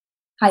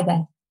Hi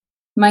there.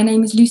 My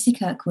name is Lucy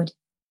Kirkwood.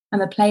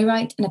 I'm a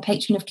playwright and a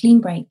patron of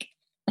Clean Break,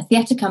 a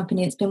theatre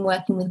company that's been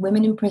working with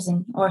women in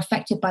prison or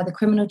affected by the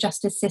criminal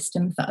justice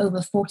system for over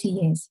 40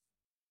 years.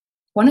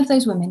 One of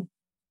those women,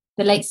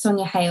 the late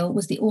Sonia Hale,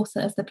 was the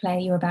author of the play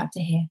you're about to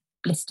hear,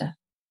 Blister.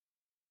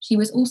 She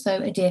was also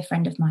a dear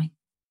friend of mine.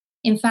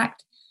 In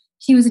fact,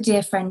 she was a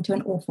dear friend to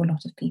an awful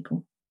lot of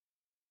people.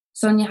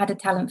 Sonia had a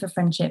talent for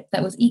friendship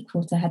that was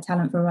equal to her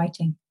talent for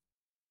writing.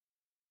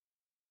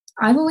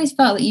 I've always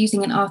felt that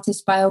using an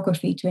artist's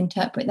biography to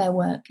interpret their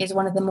work is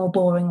one of the more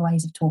boring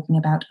ways of talking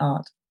about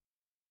art.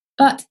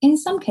 But in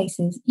some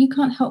cases, you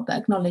can't help but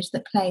acknowledge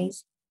that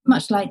plays,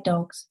 much like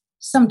dogs,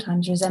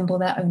 sometimes resemble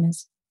their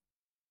owners.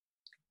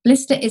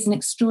 Blister is an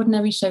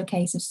extraordinary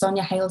showcase of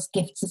Sonia Hale's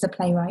gifts as a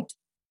playwright,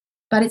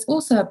 but it's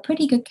also a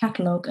pretty good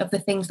catalogue of the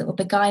things that were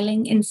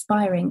beguiling,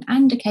 inspiring,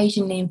 and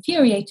occasionally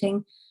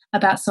infuriating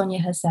about Sonia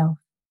herself.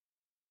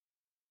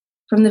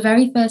 From the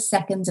very first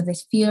seconds of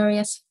this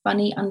furious,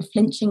 funny,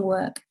 unflinching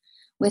work,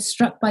 we're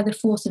struck by the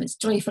force of its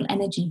joyful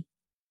energy,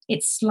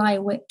 its sly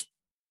wit,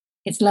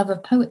 its love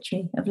of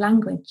poetry, of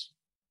language,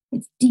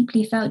 its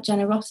deeply felt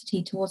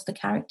generosity towards the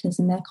characters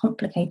and their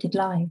complicated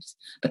lives,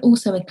 but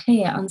also a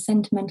clear,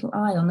 unsentimental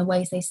eye on the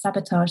ways they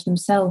sabotage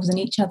themselves and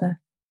each other,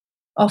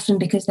 often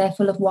because they're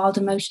full of wild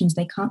emotions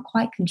they can't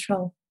quite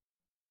control.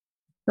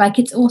 Like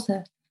its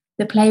author,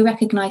 the play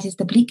recognises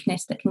the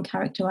bleakness that can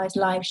characterise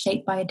lives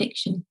shaped by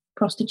addiction,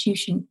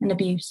 prostitution, and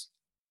abuse.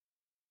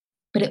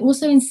 But it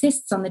also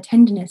insists on the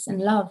tenderness and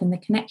love and the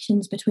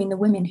connections between the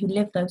women who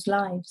live those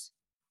lives.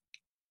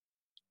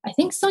 I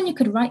think Sonia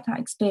could write that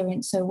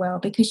experience so well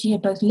because she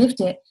had both lived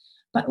it,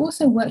 but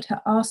also worked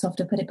her arse off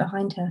to put it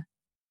behind her.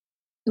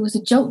 It was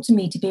a jolt to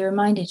me to be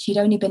reminded she'd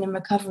only been in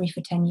recovery for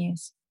 10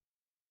 years.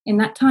 In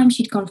that time,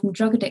 she'd gone from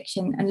drug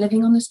addiction and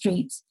living on the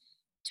streets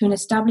to an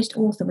established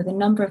author with a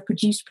number of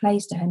produced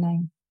plays to her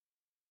name.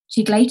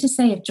 She'd later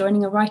say of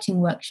joining a writing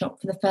workshop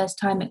for the first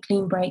time at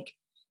Clean Break,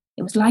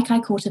 "It was like I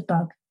caught a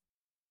bug."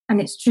 And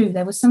it's true,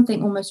 there was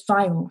something almost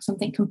viral,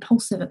 something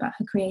compulsive about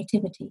her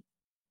creativity.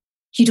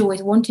 She'd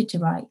always wanted to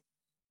write,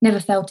 never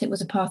felt it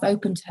was a path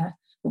open to her,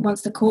 but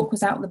once the cork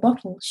was out of the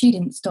bottle, she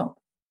didn't stop.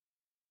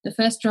 The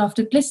first draft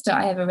of Blister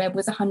I ever read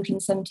was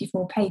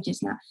 174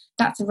 pages. Now,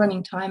 that's a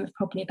running time of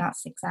probably about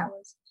 6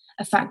 hours,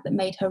 a fact that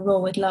made her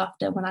roar with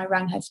laughter when I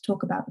rang her to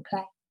talk about the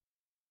play.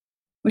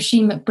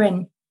 Roisin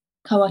McBrien,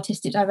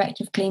 co-artistic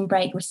director of Clean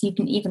Break, received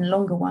an even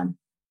longer one,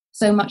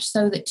 so much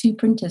so that 2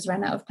 printers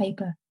ran out of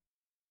paper.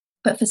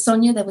 But for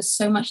Sonia, there was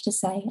so much to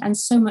say, and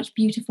so much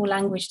beautiful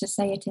language to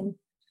say it in.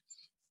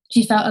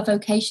 She felt a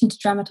vocation to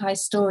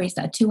dramatise stories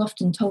that are too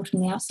often told from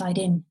the outside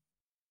in.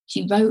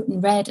 She wrote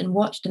and read and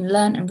watched and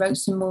learnt and wrote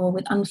some more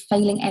with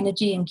unfailing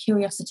energy and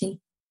curiosity.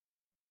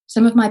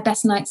 Some of my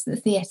best nights at the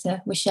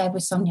theatre were shared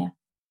with Sonia,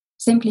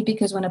 simply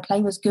because when a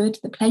play was good,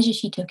 the pleasure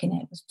she took in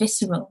it was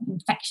visceral,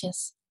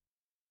 infectious.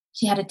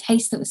 She had a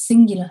taste that was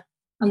singular,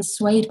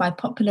 unswayed by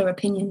popular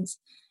opinions,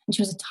 and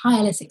she was a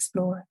tireless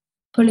explorer,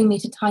 pulling me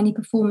to tiny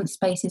performance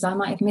spaces I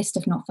might have missed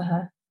if not for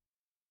her.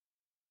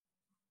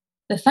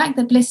 The fact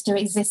that Blister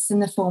exists in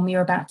the form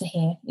you're about to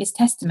hear is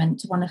testament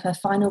to one of her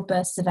final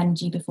bursts of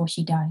energy before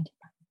she died.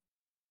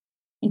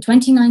 In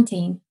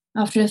 2019,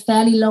 after a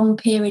fairly long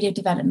period of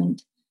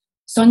development,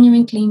 Sonia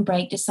and Clean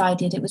Break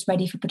decided it was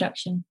ready for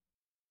production,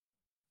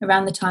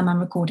 around the time I'm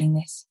recording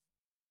this.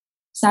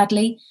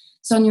 Sadly,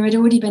 Sonia had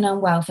already been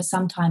unwell for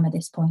some time at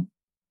this point,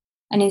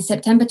 and in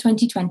September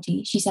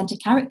 2020, she sent a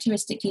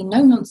characteristically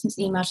no-nonsense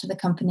email to the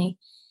company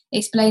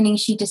explaining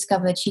she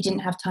discovered she didn't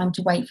have time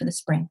to wait for the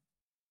spring.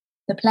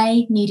 The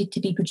play needed to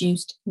be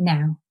produced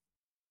now.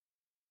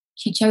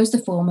 She chose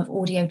the form of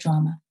audio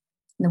drama,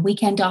 and the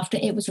weekend after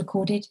it was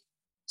recorded,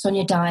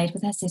 Sonia died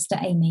with her sister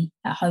Amy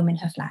at home in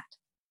her flat.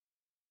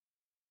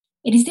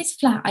 It is this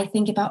flat I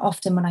think about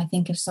often when I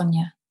think of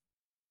Sonia.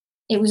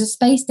 It was a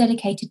space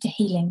dedicated to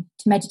healing,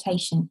 to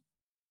meditation,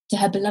 to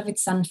her beloved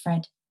son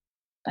Fred,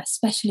 but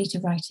especially to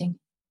writing.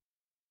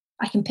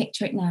 I can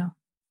picture it now,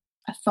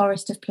 a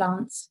forest of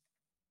plants,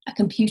 a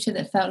computer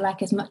that felt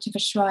like as much of a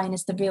shrine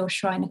as the real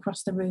shrine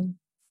across the room,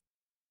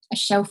 a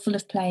shelf full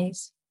of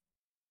plays,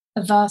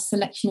 a vast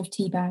selection of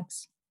tea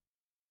bags.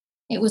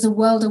 It was a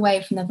world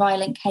away from the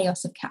violent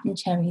chaos of Captain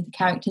Cherry, the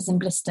characters in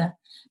Blister,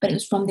 but it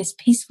was from this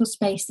peaceful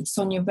space that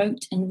Sonia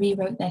wrote and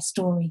rewrote their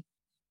story,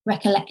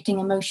 recollecting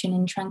emotion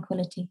in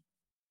tranquility,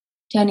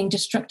 turning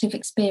destructive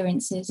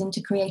experiences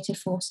into creative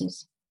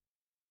forces.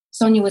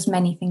 Sonia was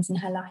many things in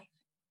her life,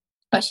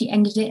 but she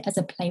ended it as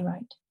a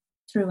playwright,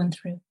 through and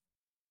through.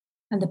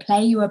 And the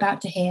play you're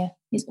about to hear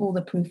is all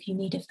the proof you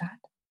need of that.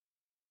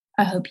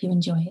 I hope you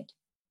enjoy it.